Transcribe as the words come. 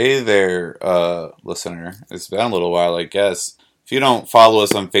Hey there, listener. It's been a little while, I guess. If you don't follow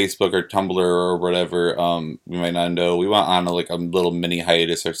us on Facebook or Tumblr or whatever, you might not know. We went on a little mini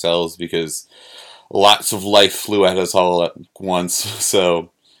hiatus ourselves because lots of life flew at us all at once.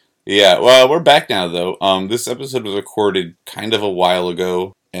 So, yeah. Well, we're back now, though. This episode was recorded kind of a while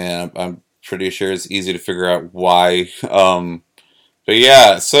ago, and I'm pretty sure it's easy to figure out why. But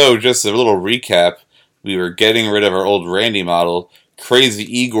yeah, so just a little recap. We were getting rid of our old Randy model. Crazy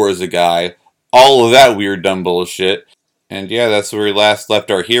Igor's a guy. All of that weird dumb bullshit. And yeah, that's where we last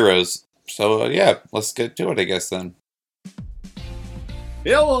left our heroes. So yeah, let's get to it, I guess, then.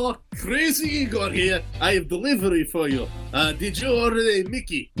 Hello, Crazy Igor here. I have delivery for you. Did you order a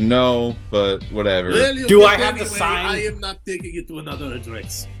Mickey? No, but whatever. Well, Do I have to sign? I am not taking it to another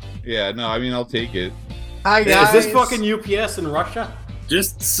address. Yeah, no, I mean, I'll take it. Hi guys. Is this fucking UPS in Russia?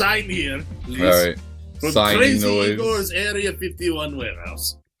 Just sign here, please. Alright. From Signing Crazy noise. Igor's Area 51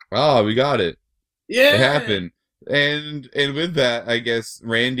 warehouse. Oh, we got it. Yeah! It happened. And with that, I guess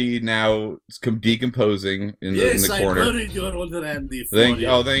Randy now is decomposing in the corner. Yes, I buried your old Randy for Thank you.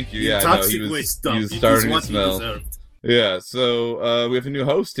 you. Yeah, no, he was starting to smell. Yeah, so we have a new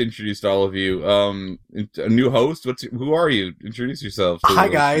host to introduce to all of you. A new host? Who are you? Introduce yourself. Hi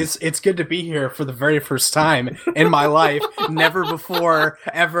guys, it's good to be here for the very first time in my life. Never before,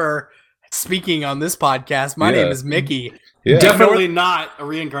 ever speaking on this podcast. My name is Mickey. Yeah. Definitely not a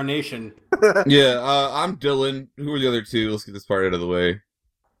reincarnation. Yeah, I'm Dylan. Who are the other two? Let's get this part out of the way.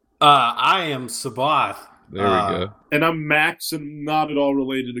 I am Sabath. There we go. And I'm Max, and not at all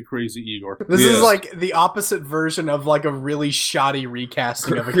related to Crazy Igor. This is like the opposite version of like a really shoddy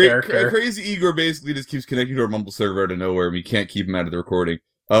recasting of a character. Crazy Igor basically just keeps connecting to our Mumble server out of nowhere, and we can't keep him out of the recording.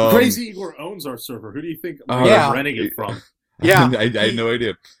 Crazy Igor owns our server. Who do you think we're renting it from? Yeah, I had no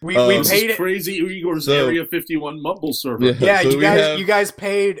idea. We paid it. Crazy Igor's Area 51 Mumble server. Yeah, so you guys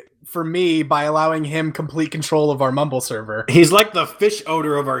paid for me by allowing him complete control of our Mumble server. He's like the fish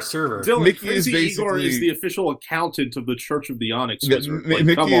odor of our server. Dylan, Crazy Igor is the official accountant of the Church of the Onyx Wizard.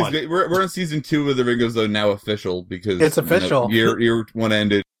 Come on. We're on season 2 of the Ring of Zone now official because it's official. Year one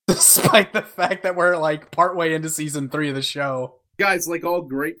ended. Despite the fact that we're like partway into season 3 of the show. Guys, like all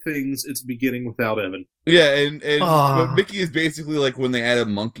great things, it's beginning without Evan. Yeah, and but Mickey is basically like when they add a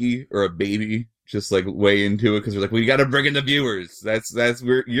monkey or a baby, just like way into it because they're like, we got to bring in the viewers. That's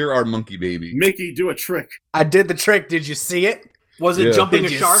where you're our monkey baby. Mickey, do a trick. I did the trick. Did you see it? Was it jumping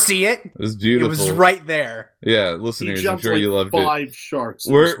did a shark? See it? It was beautiful. It was right there. Yeah, listeners, I'm sure you loved 5 sharks.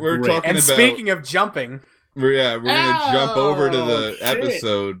 We're talking and about. Speaking of jumping, we're gonna jump over to the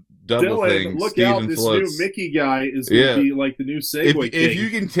episode. Double Dylan, thing. Look Steven out! This floats. new Mickey guy is going to be like the new Segway If you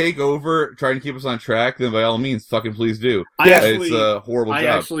can take over, trying to keep us on track, then by all means, fucking please do. It's a horrible job. I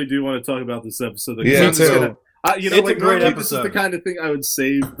actually do want to talk about this episode. Yeah, me too. It's a great episode. This is the kind of thing I would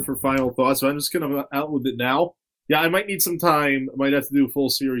save for final thoughts, so I'm just going to out with it now. Yeah, I might need some time. I might have to do a full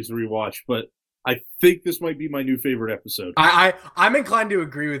series rewatch, but I think this might be my new favorite episode. I'm inclined to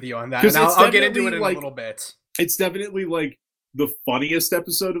agree with you on that, and I'll get into it in a little bit. It's definitely like the funniest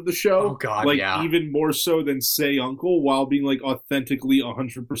episode of the show. Oh god, even more so than Say Uncle, while being like authentically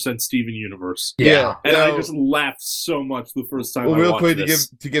 100% Steven Universe. Yeah. And I just laughed so much the first time I real watched quick this.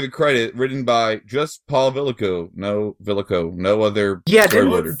 to give it credit, written by just Paul Villico, no other. Yeah,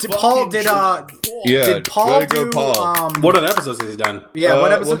 Did Paul do Paul. What other episodes has he done? Yeah,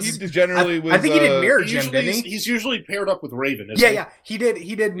 what episodes? Well, he generally was. I think he did Mirror Gym, didn't he? He's usually paired up with Raven. Yeah, he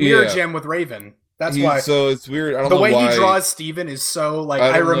did Mirror Gym with Raven. That's why. So it's weird. I don't know why. The way he draws Steven is so, like,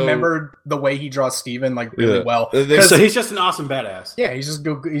 I remember the way he draws Steven, like, really well. So he's just an awesome badass. Yeah, he's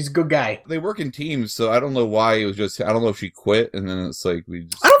a good guy. They work in teams, so I don't know why it was just, I don't know if she quit, and then it's like, we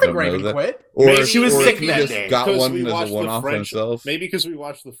just I don't think Raven quit. Or she was sick that day. Got one as a one-off for himself. Maybe because we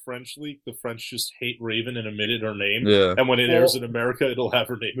watched the French leak, the French just hate Raven and omitted her name. Yeah. And when it airs in America, it'll have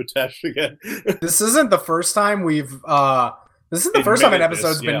her name attached again. This isn't the first time This is the first time an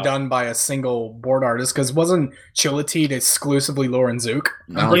episode's been done by a single board artist, because wasn't Chilitide exclusively Lauren Zook?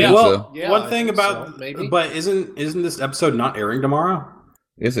 One thing about, but isn't this episode not airing tomorrow?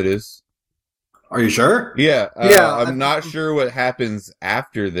 Yes, it is. Are you sure? Yeah. I'm not sure what happens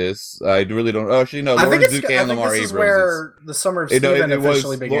after this. I really don't. Oh, actually, no. Lauren Zook and Lamar Abrams. This is where the Summer of Steven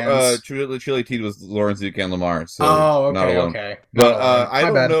officially begins. Chilitide was Lauren Zook and Lamar. So okay. But I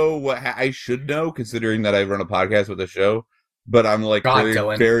don't know what I should know, considering that I run a podcast with a show. But I'm like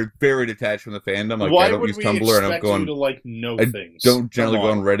very, very detached from the fandom. Like, I don't use Tumblr, and I'm going to like know I things. don't generally go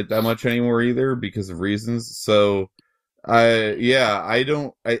on Reddit that much anymore either because of reasons. So, I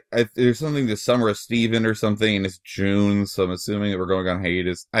don't. There's something this summer of Steven or something, and it's June, so I'm assuming that we're going on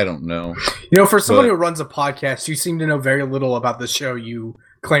hiatus. I don't know. You know, for someone who runs a podcast, you seem to know very little about the show you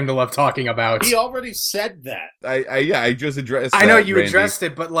claim to love talking about. He already said that. I just addressed. I know you Randy. addressed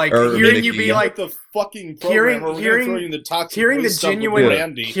it, but like hearing you be like the fucking program hearing the toxic hearing the genuine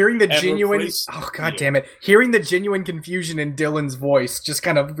Randy hearing the genuine god damn it, hearing the genuine confusion in Dylan's voice just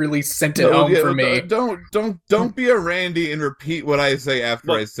kind of really sent it home for me. Don't be a Randy and repeat what I say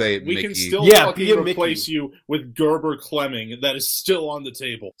after I say it. We Mickey. can still fucking replace you with Gerber Clemming. That is still on the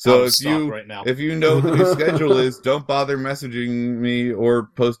table. So if you know what the schedule is, don't bother messaging me or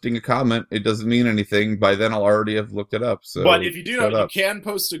posting a comment. It doesn't mean anything. By then, I'll already have looked it up. So, but if you do know, you can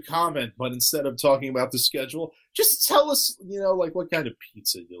post a comment. But instead of talking about the schedule, just tell us, like what kind of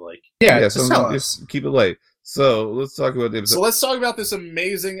pizza you like. Yeah, just tell us. Just keep it light. So let's talk about the episode. So let's talk about this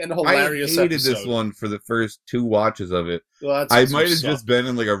amazing and hilarious I hated episode. this one for the first 2 watches of it. Well, I might have just been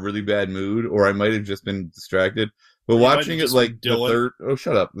in like a really bad mood, or I might have just been distracted. But watching it like the third,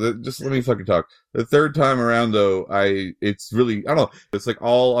 shut up! Just let me fucking talk. The third time around, though, it's really, I don't know. It's like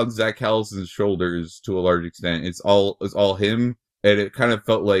all on Zach Callison's shoulders to a large extent. It's all him, and it kind of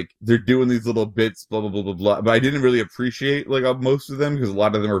felt like they're doing these little bits, blah blah blah blah blah. But I didn't really appreciate like most of them because a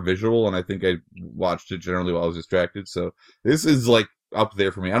lot of them are visual, and I think I watched it generally while I was distracted. So this is like up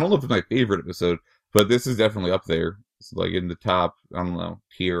there for me. I don't know if it's my favorite episode, but this is definitely up there. It's like in the top, I don't know,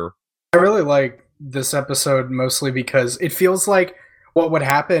 tier. I really like this episode mostly because it feels like what would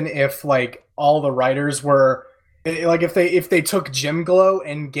happen if like all the writers were like if they took Gym Glow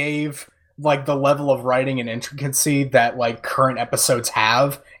and gave like the level of writing and intricacy that like current episodes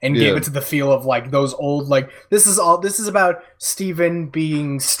have and gave it to the feel of like those old like this is about Steven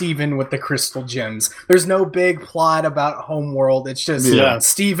being Steven with the crystal gems. There's no big plot about Homeworld. It's just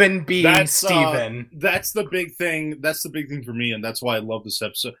Steven being Steven. That's the big thing. That's the big thing for me, and that's why I love this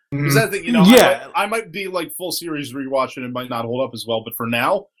episode. Mm-hmm. Because I think I might be like full series rewatching and it might not hold up as well, but for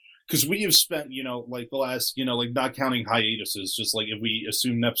now. Because we have spent, like the last, like not counting hiatuses, just like if we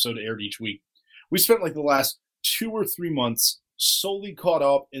assume an episode aired each week, we spent like the last 2 or 3 months solely caught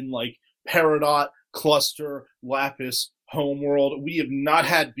up in like Peridot, Cluster, Lapis, Homeworld. We have not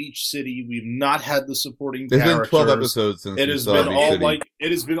had Beach City. We've not had the supporting characters. It's been 12 episodes since it has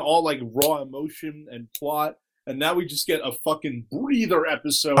been all like raw emotion and plot. And now we just get a fucking breather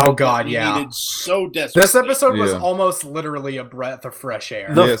episode. Oh god, yeah. Needed so desperately. This episode was almost literally a breath of fresh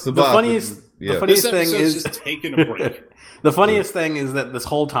air. The funniest thing is just taking a break. The funniest thing is that this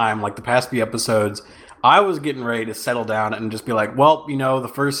whole time, like the past few episodes, I was getting ready to settle down and just be like, well,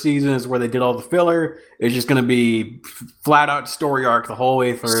 the first season is where they did all the filler. It's just going to be flat out story arc the whole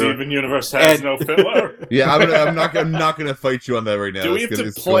way through. Steven Universe has no filler. Yeah, I'm not going to fight you on that right now. Do we have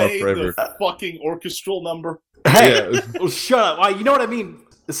to play the fucking orchestral number? Hey, shut up. Well, you know what I mean?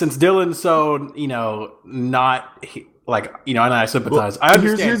 Since Dylan's so, not like, and I sympathize. I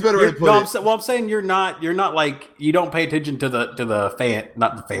understand. Here's better way to put it. I'm saying you're not like, you don't pay attention to the fan,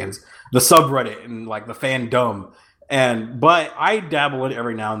 not the fans, the subreddit and like the fandom. But I dabble in it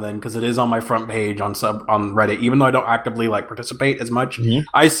every now and then because it is on my front page on Reddit, even though I don't actively like participate as much. Mm-hmm.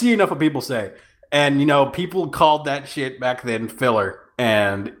 I see enough of people say, and people called that shit back then filler.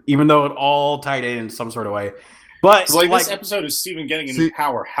 And even though it all tied in some sort of way, but so this episode is Steven getting a new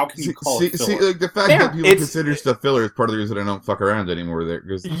power. How can you call it filler? Like the fact that people consider stuff filler is part of the reason I don't fuck around anymore. There,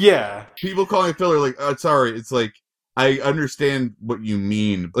 because people calling it filler, like, oh, sorry, it's like I understand what you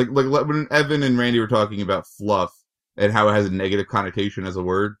mean. Like when Evan and Randy were talking about fluff and how it has a negative connotation as a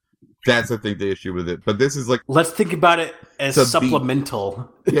word. That's, I think, the issue with it. But this is like... Let's think about it as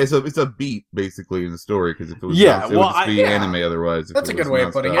supplemental. Yeah, so it's a beat, basically, in the story. Because if it was it would just be anime otherwise. That's a good way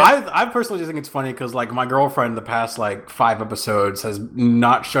of putting it. I personally just think it's funny because, like, my girlfriend the past, 5 episodes has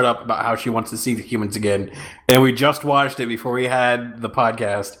not shut up about how she wants to see the humans again. And we just watched it before we had the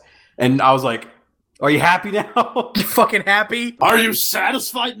podcast. And I was like, are you happy now? You fucking happy? Are you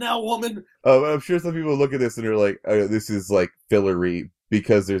satisfied now, woman? I'm sure some people look at this and are like, oh, this is, fillery.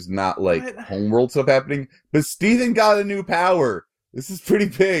 Because there's not homeworld stuff happening. But Steven got a new power. This is pretty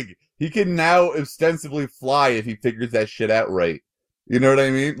big. He can now ostensibly fly if he figures that shit out right. You know what I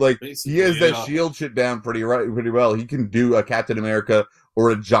mean? He has that shield shit down pretty well. He can do a Captain America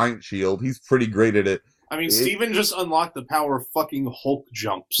or a giant shield. He's pretty great at it. I mean, Steven just unlocked the power of fucking Hulk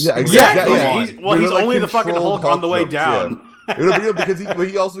jumps. Yeah, exactly. Yeah. He's only the fucking Hulk on the way down. Yeah. Because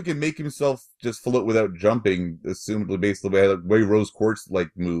he also can make himself just float without jumping, assumably based on the way Rose Quartz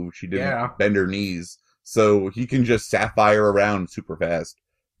move. She didn't bend her knees, so he can just sapphire around super fast.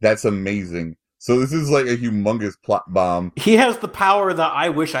 That's amazing. So this is like a humongous plot bomb. He has the power that I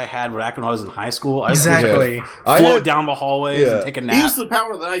wish I had back when I was in high school. Exactly. Float down the hallways and take a nap. He has the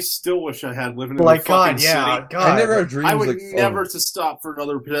power that I still wish I had living in like the fucking God, yeah, city. God. I never had dreams. I would like, never to stop for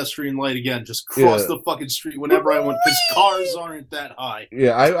another pedestrian light again. Just cross the fucking street whenever I went, because cars aren't that high.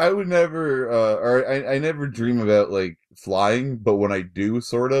 Yeah, I would never, or I never dream about like flying, but when I do,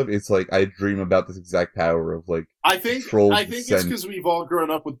 sort of, it's like I dream about this exact power of like. I think it's because we've all grown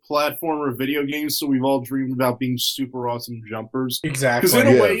up with platformer video games, so we've all dreamed about being super awesome jumpers. Exactly. Because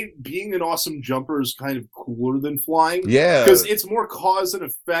in a way, being an awesome jumper is kind of cooler than flying. Yeah. Because it's more cause and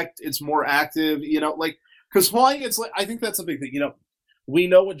effect. It's more active. Like because flying, it's like I think that's a big thing. We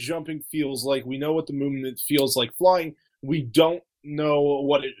know what jumping feels like. We know what the movement feels like. Flying, we don't know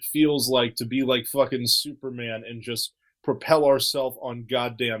what it feels like to be like fucking Superman and just propel ourselves on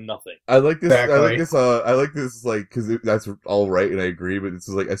goddamn nothing. I like this. Exactly. I like this. Like, because that's all right, and I agree. But this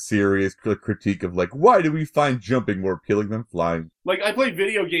is like a serious critique of like, why do we find jumping more appealing than flying? Like, I play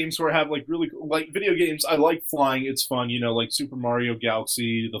video games where I have like really like video games. I like flying. It's fun. Like Super Mario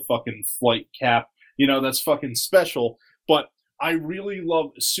Galaxy, the fucking flight cap. That's fucking special. But I really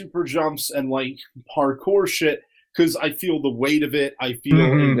love super jumps and like parkour shit. Because I feel the weight of it, I feel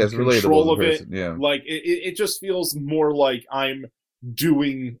in control of it. Yeah. Like it just feels more like I'm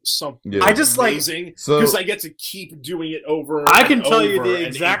doing something amazing because I get to keep doing it over. I can tell you the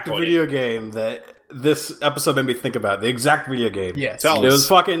exact video game that this episode made me think about. The exact video game. Yes, it was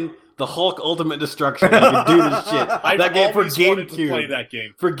fucking the Hulk Ultimate Destruction. You can do this shit. That game for GameCube. Play that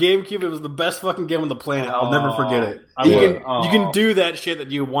game for GameCube. It was the best fucking game on the planet. I'll never forget it. You can do that shit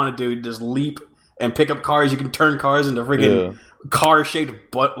that you want to do. Just leap. And pick up cars. You can turn cars into freaking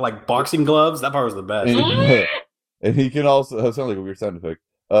car-shaped like boxing gloves. That part was the best. And he can also... That sounds like a weird sound effect.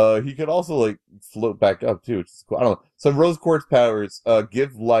 He can also like float back up too, which is cool. I don't know. So Rose Quartz powers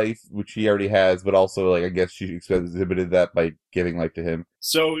give life, which he already has, but also like I guess she exhibited that by giving life to him.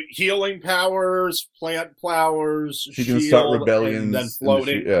 So healing powers, plant powers, she can start rebellions, and then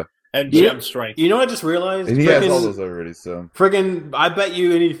floating. And gem strength. You know what I just realized? And he has all those already, so... Friggin', I bet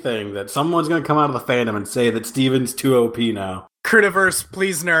you anything that someone's gonna come out of the fandom and say that Steven's too OP now. Critiverse,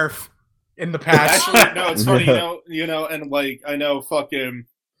 please nerf in the past. Actually, no, it's funny, and like, I know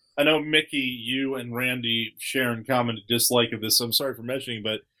Mickey, you and Randy share in common a dislike of this, so I'm sorry for mentioning,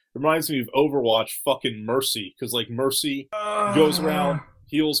 but it reminds me of Overwatch fucking Mercy, because like Mercy goes around,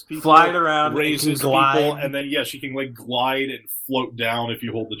 heals people, flying around, raises people, and then she can like glide and float down if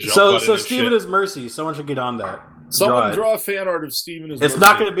you hold the jump button. So Steven is Mercy. Someone should get on that. Someone draw a fan art of Steven as Mercy. It's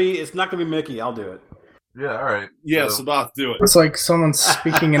not gonna be Mickey. I'll do it. Yeah, all right. Yeah, Sabath, do it. It's like someone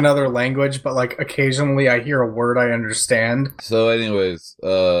speaking another language, but like occasionally I hear a word I understand. So, anyways,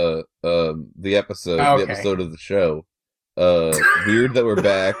 the episode of the show. Weird that we're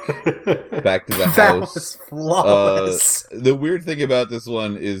back to the house. That was flawless. The weird thing about this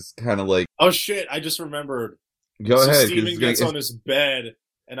one is kind of like, oh shit! I just rememred. Go ahead. Steven gets on his bed,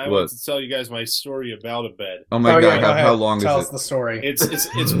 and I want to tell you guys my story about a bed. Oh my god! How long is it? Tell us the story. It's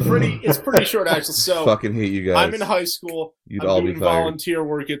pretty short actually. So fucking hate you guys. I'm in high school. You'd I'm all doing be fired. Volunteer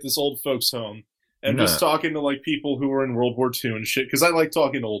work at this old folks' home. And just talking to like people who were in World War II and shit, because I like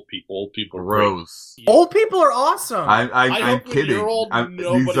talking to old people. Old people are gross. Yeah. Old people are awesome. I'm kidding. You're old,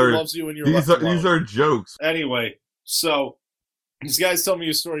 nobody loves you, and you're left alone. These are jokes. Anyway, so these guys tell me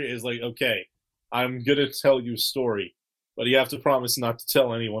a story. Is like, okay, I'm gonna tell you a story, but you have to promise not to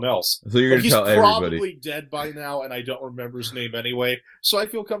tell anyone else. So you're gonna tell everybody. He's probably dead by now, and I don't remember his name anyway. So I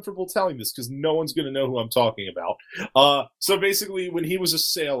feel comfortable telling this because no one's gonna know who I'm talking about. So basically, when he was a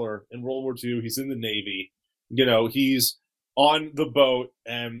sailor in World War II, he's in the Navy. He's on the boat,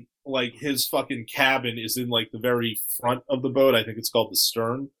 and like his fucking cabin is in like the very front of the boat. I think it's called the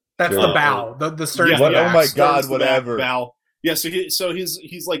stern. That's the bow. The stern. Yeah, oh my god! Whatever. Bow. Yeah. So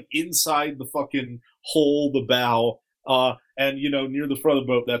he's like inside the fucking hole, the bow. And near the front of the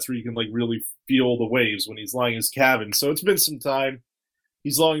boat, that's where you can like really feel the waves when he's lying in his cabin. So it's been some time.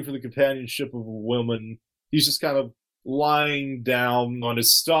 He's longing for the companionship of a woman. He's just kind of lying down on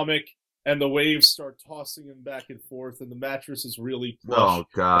his stomach, and the waves start tossing him back and forth, and the mattress is really plush. Oh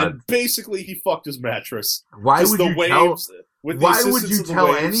god! And basically, he fucked his mattress. Why would you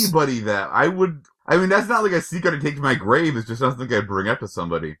tell anybody that? I mean, that's not like a secret to take to my grave. It's just something I'd bring up to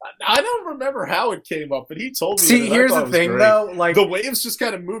somebody. I don't remember how it came up, but he told me. See, here's the thing, though. Like the waves just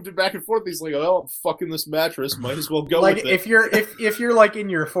kind of moved it back and forth. He's like, "Oh, I'm fucking this mattress. Might as well go." Like with it. if you're like in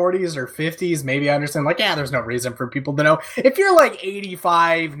your 40s or 50s, maybe I understand. Like, yeah, there's no reason for people to know. If you're like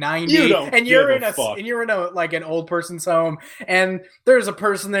 85, 90, and you're in a like an old person's home, and there's a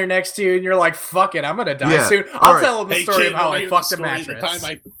person there next to you, and you're like, "Fuck it, I'm gonna die soon." I'll tell them the story of how I fucked a mattress. The time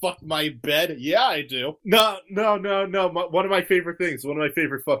I fucked my bed. Yeah, I do. No. One of my favorite things. One of my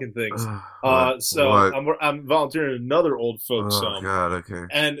favorite fucking things. I'm volunteering at another old folks home. Oh God, okay.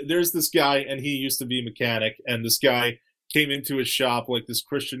 And there's this guy, and he used to be a mechanic, and this guy came into his shop, like this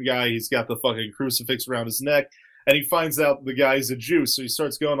Christian guy. He's got the fucking crucifix around his neck, and he finds out the guy's a Jew, so he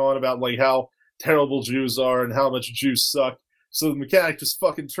starts going on about like how terrible Jews are and how much Jews suck. So the mechanic just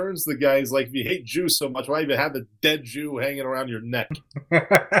fucking turns to the guy. He's like, if you hate Jews so much, why even have a dead Jew hanging around your neck?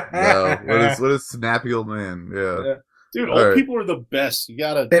 No, what a snappy old man. Yeah. Dude, old people are the best. You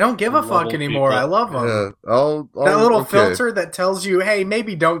gotta. They don't give a fuck anymore. People. I love them. Yeah, that little filter that tells you, "Hey,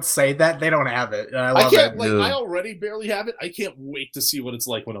 maybe don't say that." They don't have it. I love it. I already barely have it. I can't wait to see what it's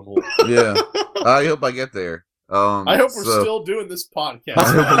like when I'm old. Yeah, I hope I get there. I hope we're still doing this podcast.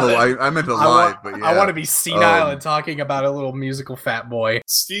 I meant to lie, but yeah. I want to be senile and talking about a little musical fat boy.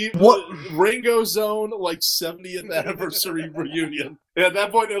 Steve, Ringo's own like 70th anniversary reunion. And at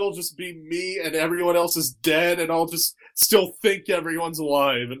that point, it'll just be me and everyone else is dead, and I'll just still think everyone's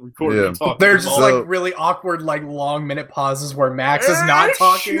alive and record me talking. There's just like really awkward, like long minute pauses where Max is not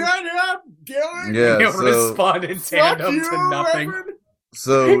talking. Shut up, Dylan. Yeah, he'll respond in tandem to nothing. Reverend.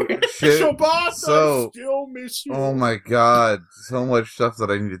 So shit. So, still miss you. Oh my God, so much stuff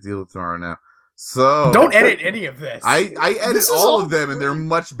that I need to deal with tomorrow now. So don't edit any of this. I edit all of them, and they're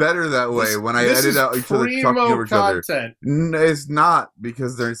much better that way when I edit out each other talking over each other. It's not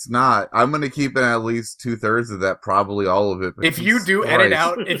because there's not. I'm gonna keep in at least 2/3 of that, probably all of it. If you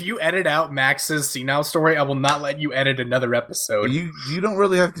edit out Max's senile story, I will not let you edit another episode. You don't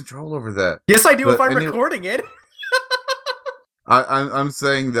really have control over that. Yes, I do. But if I'm recording it. I'm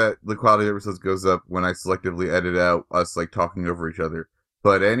saying that the quality of episodes goes up when I selectively edit out us like talking over each other.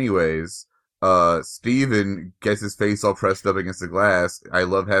 But anyways, Steven gets his face all pressed up against the glass. I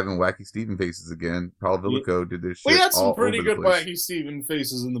love having wacky Steven faces again. Paul Villico did this shit. We had some all pretty good place. wacky Steven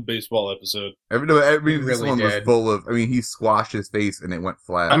faces in the baseball episode. Every this one was full of. I mean, he squashed his face and it went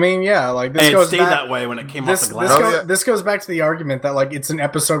flat. I mean, yeah, like this goes back, that way when it came off the glass. This goes back to the argument that like it's an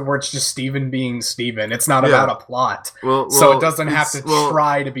episode where it's just Steven being Steven. It's not about a plot, so it doesn't have to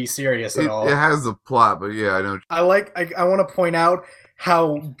try to be serious at all. It has a plot, but yeah, I know. I want to point out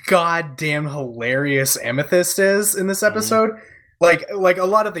how goddamn hilarious Amethyst is in this episode. Like a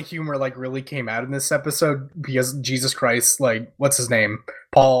lot of the humor like really came out in this episode because Jesus Christ, like what's his name?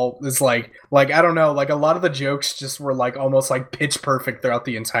 Paul is like I don't know, like a lot of the jokes just were like almost like pitch perfect throughout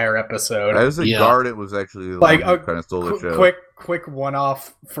the entire episode. I was like Garnet was actually like kind of stole the show. Quick one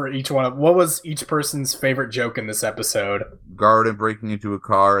off for each one of what was each person's favorite joke in this episode? Garnet breaking into a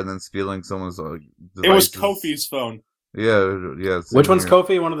car and then stealing someone's devices. It was Kofi's phone. Yeah. Which one's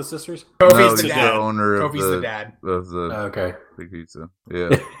Kofi? One of the sisters? Kofi's the dad. The owner Kofi's the dad of the okay Big Pizza. Yeah,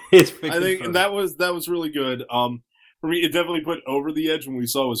 I think that was really good. For me, it definitely put over the edge when we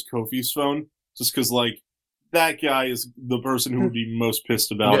saw it was Kofi's phone, just because like that guy is the person who would be most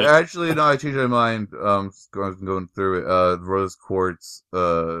pissed about it. Actually, no, I changed my mind. Going through it, Rose Quartz,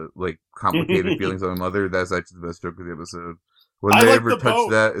 like complicated feelings of my mother. That's actually the best joke of the episode. When they ever touch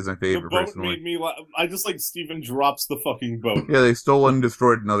that is my favorite. The boat personally. made me laugh. I just like Steven drops the fucking boat. Yeah, they stole and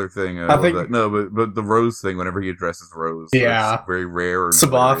destroyed another thing. I think that. No, but the Rose thing. Whenever he addresses Rose, yeah, very rare and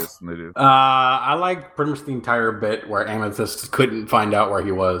hilarious. And they do. I like pretty much the entire bit where Amethyst couldn't find out where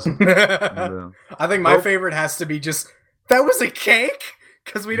he was. Yeah. I think my favorite has to be just that was a cake.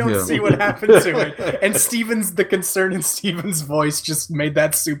 Because we don't see what happened to it. And the concern in Steven's voice just made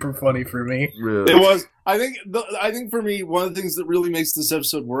that super funny for me. Really? It was. I think for me, one of the things that really makes this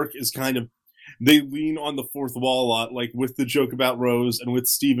episode work is kind of they lean on the fourth wall a lot, like with the joke about Rose and with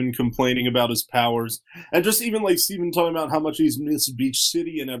Steven complaining about his powers. And just even like Steven talking about how much he's missed Beach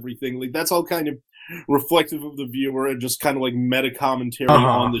City and everything. Like that's all kind of reflective of the viewer and just kind of like meta commentary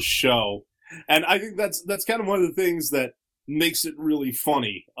on the show. And I think that's kind of one of the things that makes it really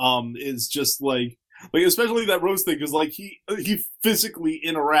funny, is just like especially that Rose thing, because like he physically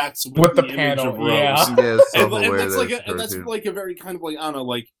interacts with the panel of Rose. And that's like a very kind of like I don't know,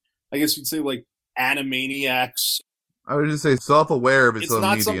 like I guess you'd say like Animaniacs I would just say self-aware of its It's own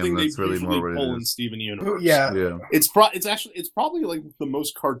not medium. something they That's really usually more what pull it in is. Steven Universe. Yeah. It's probably like the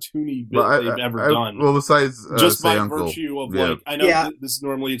most cartoony bit they've ever done. Well, besides just Say by Uncle. virtue of Yeah. like, I know this is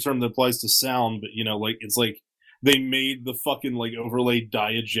normally a term that applies to sound, but you know, like it's like they made the fucking like overlay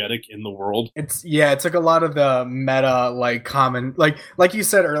diegetic in the world. It took a lot of the meta like common like you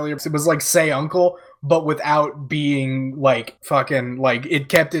said earlier, it was like Say Uncle, but without being like fucking like it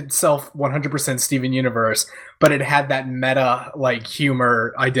kept itself 100% Steven Universe, but it had that meta like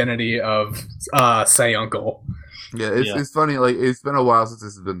humor identity of Say Uncle. Yeah, it's funny. Like it's been a while since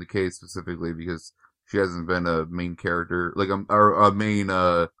this has been the case specifically because she hasn't been a main character, like a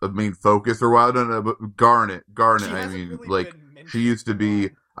main focus for a while. No, but Garnet. I mean, really like she used to be.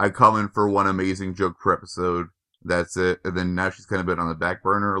 I come in for one amazing joke per episode. That's it. And then now she's kind of been on the back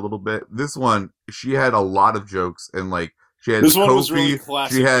burner a little bit. This one, she had a lot of jokes and like she had this Kofi. One was really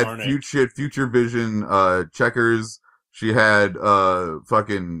classic she had Garnet. Future Vision, Checkers. She had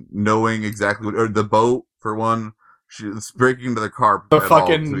fucking knowing exactly what, or the boat for one. She was breaking into the car. The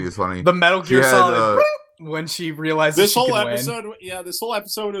fucking to me is funny. The Metal Gear Solid when she realized this she whole could episode. win. Yeah, this whole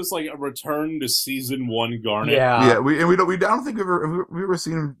episode is like a return to season 1 Garnet. Yeah. We don't think we've ever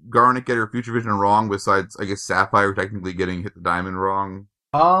seen Garnet get her Future Vision wrong. Besides, I guess Sapphire technically getting hit the diamond wrong.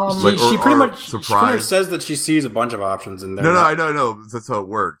 She pretty much says that she sees a bunch of options in there. No, I know that's how it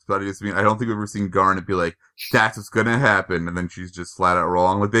works. But I just mean I don't think we've ever seen Garnet be like, "That's what's gonna happen," and then she's just flat out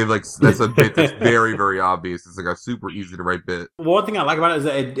wrong. Like they've like that's a bit that's very very obvious. It's like a super easy to write bit. One thing I like about it is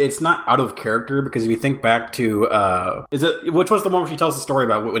that it's not out of character because if you think back to which was the one where she tells the story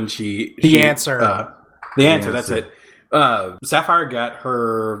about when The Answer. That's it. Sapphire got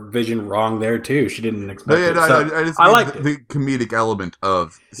her vision wrong there too. She didn't expect it. I like the comedic element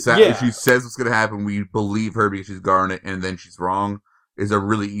of if she says what's going to happen, we believe her because she's Garnet, and then she's wrong. Is a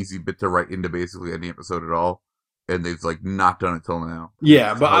really easy bit to write into basically any episode at all, and they've like not done it till now.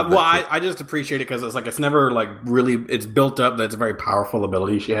 Yeah, but I just appreciate it because it's never like really it's built up. That's a very powerful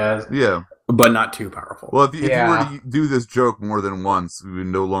ability she has. Yeah, but not too powerful. Well, if you were to do this joke more than once, we would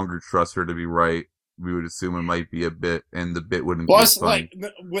no longer trust her to be right. We would assume it might be a bit, and the bit wouldn't be funny.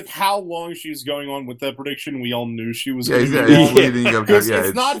 Like, with how long she's going on with that prediction, we all knew she was going to be wrong.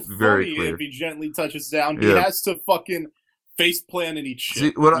 It's not funny if he gently touches down. He has to fucking face plant and eat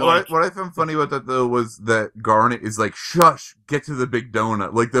shit. See, what I found funny about that, though, was that Garnet is like, shush, get to the big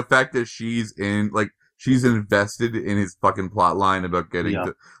donut. Like, the fact that she's invested in his fucking plot line about getting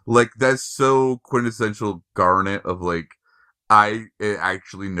to, like, that's so quintessential Garnet of, like, I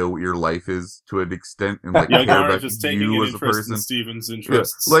actually know what your life is to an extent, and like care about just you as a person. Steven's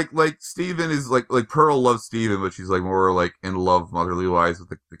interests, like Steven is like Pearl loves Steven, but she's like more like in love motherly wise with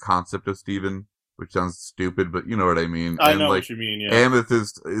the concept of Steven, which sounds stupid, but you know what I mean. I know what you mean. Yeah,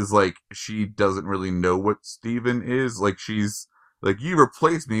 Amethyst is like she doesn't really know what Steven is. Like she's like, you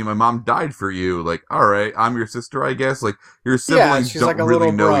replaced me. My mom died for you. Like, all right, I'm your sister, I guess. Like your siblings don't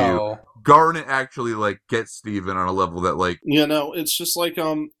really know you. Garnet actually like gets Steven on a level that like it's just like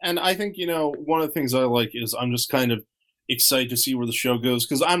and I think one of the things I like is I'm just kind of excited to see where the show goes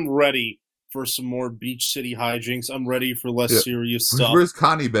because I'm ready for some more Beach City hijinks. I'm ready for less serious stuff. Where's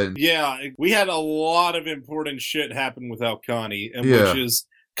Connie been? Yeah, we had a lot of important shit happen without Connie, which is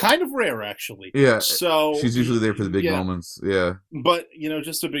kind of rare, actually. Yeah. So she's usually there for the big moments. Yeah. But,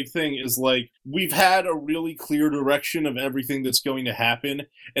 just a big thing is like, we've had a really clear direction of everything that's going to happen.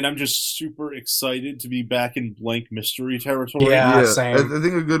 And I'm just super excited to be back in blank mystery territory. Yeah, same. I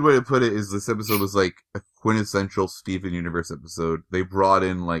think a good way to put it is this episode was like a quintessential Steven Universe episode. They brought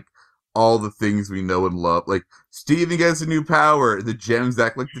in like all the things we know and love. Like, Steven gets a new power. The gems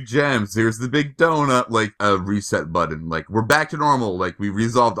act like the gems. Here's the big donut. Like, a reset button. Like, we're back to normal. Like, we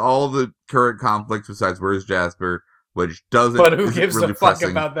resolved all the current conflicts besides where's Jasper, which doesn't. But who gives really a fuck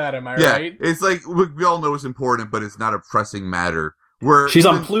pressing. about that, am I right? It's like, we all know it's important, but it's not a pressing matter. She's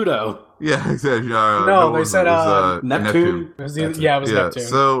on Pluto. Yeah, exactly. No, they said Neptune. It was Neptune.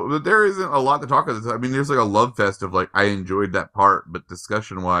 So, but there isn't a lot to talk about. I mean, there's like a love fest of like, I enjoyed that part, but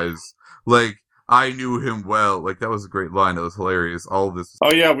discussion-wise, like, I knew him well. Like, that was a great line. That was hilarious. All this.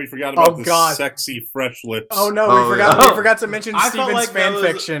 Oh, yeah, we forgot about the sexy fresh lips. Oh, no, we forgot to mention Steven's fan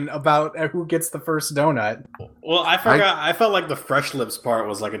fiction about who gets the first donut. Well, I forgot. I felt like the fresh lips part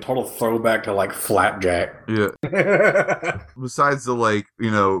was like a total throwback to like Flapjack. Yeah. Besides the, like,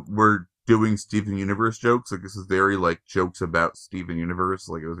 we're doing Steven Universe jokes. Like, this is very, like, jokes about Steven Universe.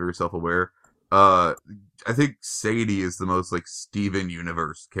 Like, it was very self-aware. I think Sadie is the most, like, Steven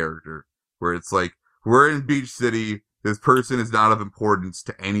Universe character. Where it's like, we're in Beach City, this person is not of importance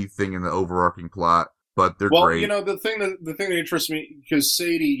to anything in the overarching plot, but they're great. Well, the thing that interests me, because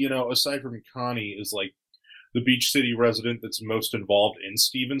Sadie, aside from Connie, is like the Beach City resident that's most involved in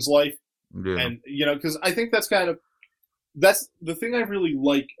Steven's life. Yeah. And, because I think that's the thing I really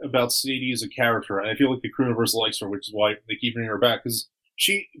like about Sadie as a character, and I feel like the Crewniverse likes her, which is why they keep bringing her back, because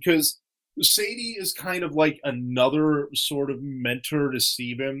Sadie is kind of like another sort of mentor to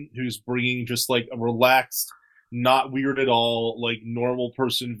Steven, who's bringing just like a relaxed, not weird at all, like normal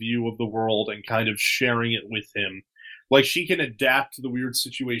person view of the world and kind of sharing it with him. Like, she can adapt to the weird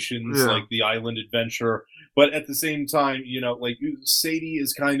situations, like the island adventure, but at the same time, like, Sadie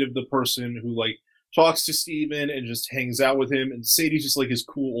is kind of the person who, like, talks to Steven and just hangs out with him, and Sadie's just like his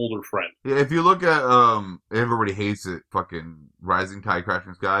cool older friend. Yeah, if you look at Everybody Hates It, fucking Rising Tide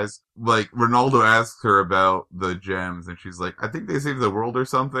Crashing Skies, like, Ronaldo asks her about the gems, and she's like, I think they saved the world or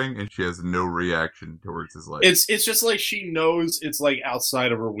something, and she has no reaction towards his life. It's just like she knows it's like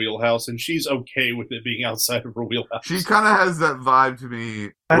outside of her wheelhouse, and she's okay with it being outside of her wheelhouse. She kind of has that vibe to me.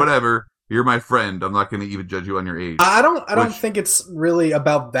 Whatever. You're my friend. I'm not going to even judge you on your age. I don't think it's really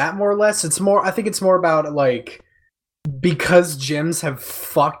about that, more or less. I think it's more about, like, because gyms have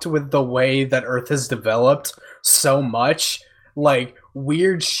fucked with the way that Earth has developed so much, like,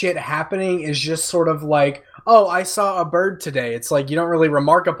 weird shit happening is just sort of like, oh, I saw a bird today. It's like, you don't really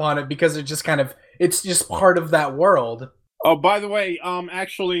remark upon it because it just it's just part of that world. Oh, by the way,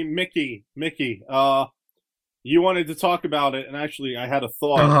 actually, Mickey, you wanted to talk about it, and actually, I had a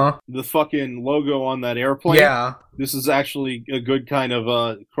thought. Uh-huh. The fucking logo on that airplane. Yeah. This is actually a good kind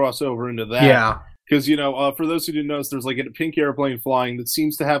of crossover into that. Yeah. Because, for those who didn't notice, there's like a pink airplane flying that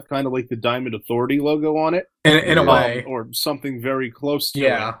seems to have kind of like the Diamond Authority logo on it. In a way. Or something very close to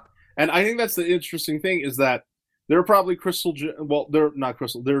it. And I think that's the interesting thing, is that there are probably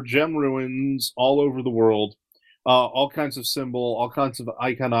they're gem ruins all over the world. All kinds of symbol, all kinds of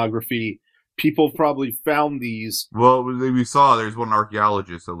iconography. People probably found these. Well, we saw there's one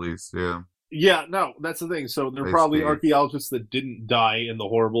archaeologist at least, yeah. Yeah, no, that's the thing. So they're probably archaeologists that didn't die in the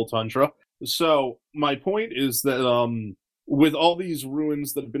horrible tundra. So my point is that with all these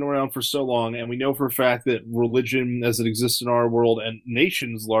ruins that have been around for so long, and we know for a fact that religion as it exists in our world, and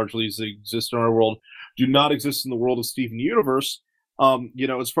nations largely as they exist in our world, do not exist in the world of Steven Universe,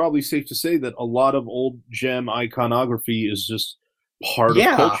 it's probably safe to say that a lot of old gem iconography is just part of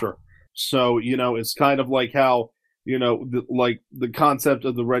culture. So, it's kind of like how, the concept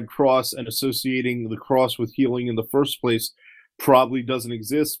of the Red Cross and associating the cross with healing in the first place probably doesn't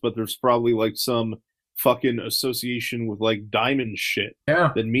exist, but there's probably like some fucking association with like diamond shit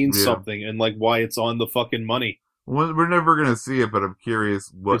that means something, and like why it's on the fucking money. Well, we're never going to see it, but I'm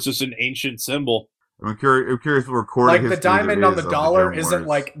curious what... It's just an ancient symbol. I'm curious what recorded like the diamond on the dollar isn't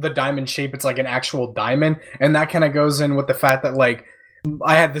like the diamond shape, it's like an actual diamond, and that kind of goes in with the fact that, like,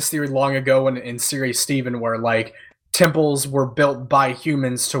 I had this theory long ago in Series Steven where, like, temples were built by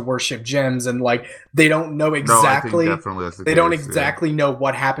humans to worship gems, and, like, they don't know exactly know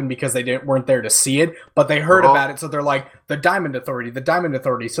what happened because they weren't there to see it, but they heard about it, so they're like, the Diamond Authority,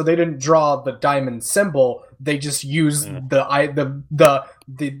 so they didn't draw the diamond symbol, they just used the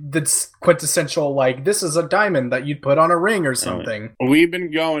quintessential, like, this is a diamond that you'd put on a ring or something. We've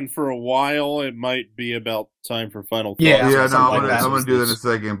been going for a while. It might be about time for final thoughts. I'm gonna do that in a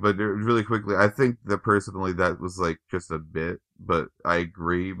second, but really quickly, I think that personally that was like just a bit, but I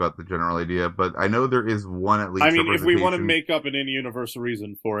agree about the general idea. But I know there is one at least. I mean, if we want to make up an in-universe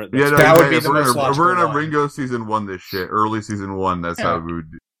reason for it, that would be the most logical. We're gonna Ringo season 1 this shit, early season 1. That's how we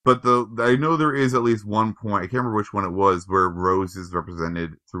would do. But I know there is at least one point, I can't remember which one it was, where Rose is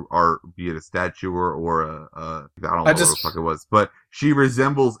represented through art, be it a statue or I don't know what the fuck it was, but she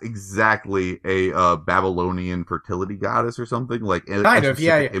resembles exactly a Babylonian fertility goddess or something, like kind of,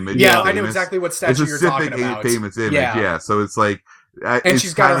 I know exactly what statue you're talking about. A famous image, so it's like, and it's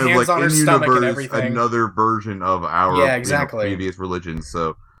she's got kind her hands of like on her stomach and everything. Another version of our previous religions,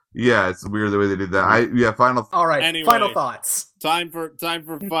 so. Yeah, it's weird the way they did that. Final. All right. Anyway, final thoughts. Time for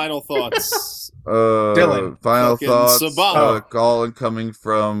final thoughts. Dylan. Final thoughts. Calling coming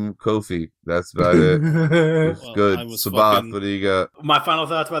from Kofi. That's about it. It's good. Sabath, what do you got? My final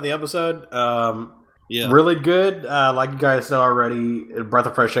thoughts about the episode. Really good. Like you guys said already, a breath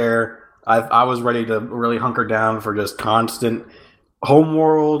of fresh air. I was ready to really hunker down for just constant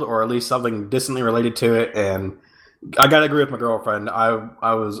homeworld, or at least something distantly related to it, and I gotta agree with my girlfriend. I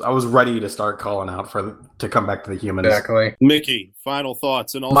was ready to start calling out to come back to the humans. Exactly. Mickey, final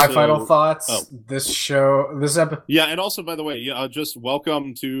thoughts, and also my final thoughts. This episode. Yeah, and also, by the way, just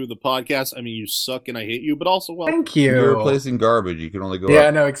welcome to the podcast. I mean, you suck and I hate you, but also welcome. Thank you. You're replacing garbage. You can only go. Yeah,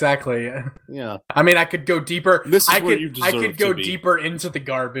 up. no, exactly. Yeah. I mean, I could go deeper. This is where you deserve I could go deeper into the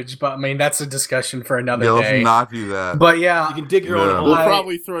garbage, but I mean, that's a discussion for another Yeah, day. let's not do that. But yeah, You can dig your own hole. We'll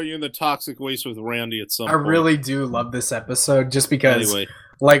probably throw you in the toxic waste with Randy at some I point. really do love this episode just because, Anyway.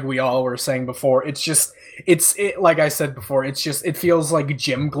 like we all were saying before, like I said before, it feels like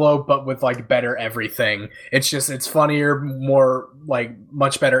Gym Glow, but with like better everything. It's funnier, more like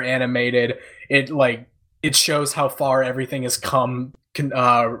much better animated. It shows how far everything has come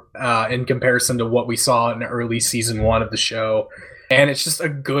in comparison to what we saw in early season 1 of the show, and it's just a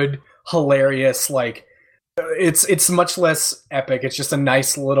good, hilarious It's much less epic. It's just a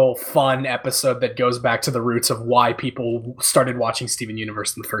nice little fun episode that goes back to the roots of why people started watching Steven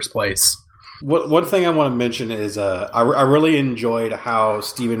Universe in the first place. One thing I want to mention is I really enjoyed how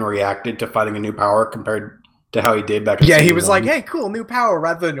Steven reacted to finding a new power compared to how he did back in Yeah, he season was 1. like, hey, cool, new power,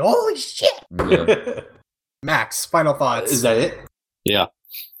 rather than, holy shit! Yeah. Max, final thoughts. Is that it? Yeah.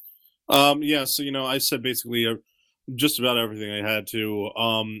 So, I said basically just about everything I had to.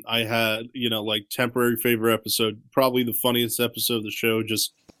 I had, temporary favorite episode, probably the funniest episode of the show,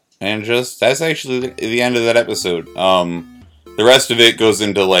 that's actually the end of that episode. The rest of it goes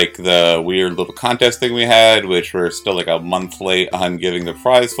into the weird little contest thing we had, which we're still a month late on giving the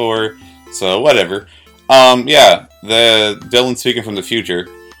prize for. So whatever. The Dylan speaking from the future,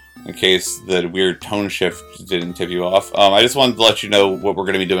 in case the weird tone shift didn't tip you off. I just wanted to let you know what we're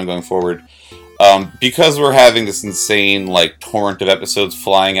going to be doing going forward. Because we're having this insane torrent of episodes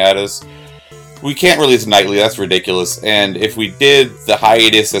flying at us, we can't release nightly. That's ridiculous. And if we did, the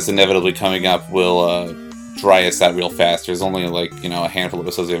hiatus that's inevitably coming up will dry us out real fast. There's only a handful of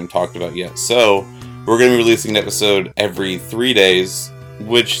episodes we haven't talked about yet. So we're going to be releasing an episode every 3 days,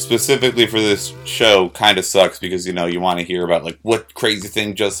 which specifically for this show kind of sucks because you want to hear about what crazy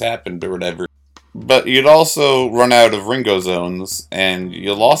thing just happened or whatever. But you'd also run out of Ringo zones, and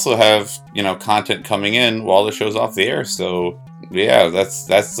you'll also have content coming in while the show's off the air. So yeah, that's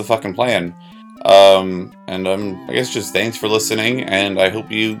the fucking plan. I guess just thanks for listening, and I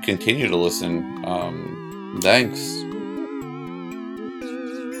hope you continue to listen. Thanks.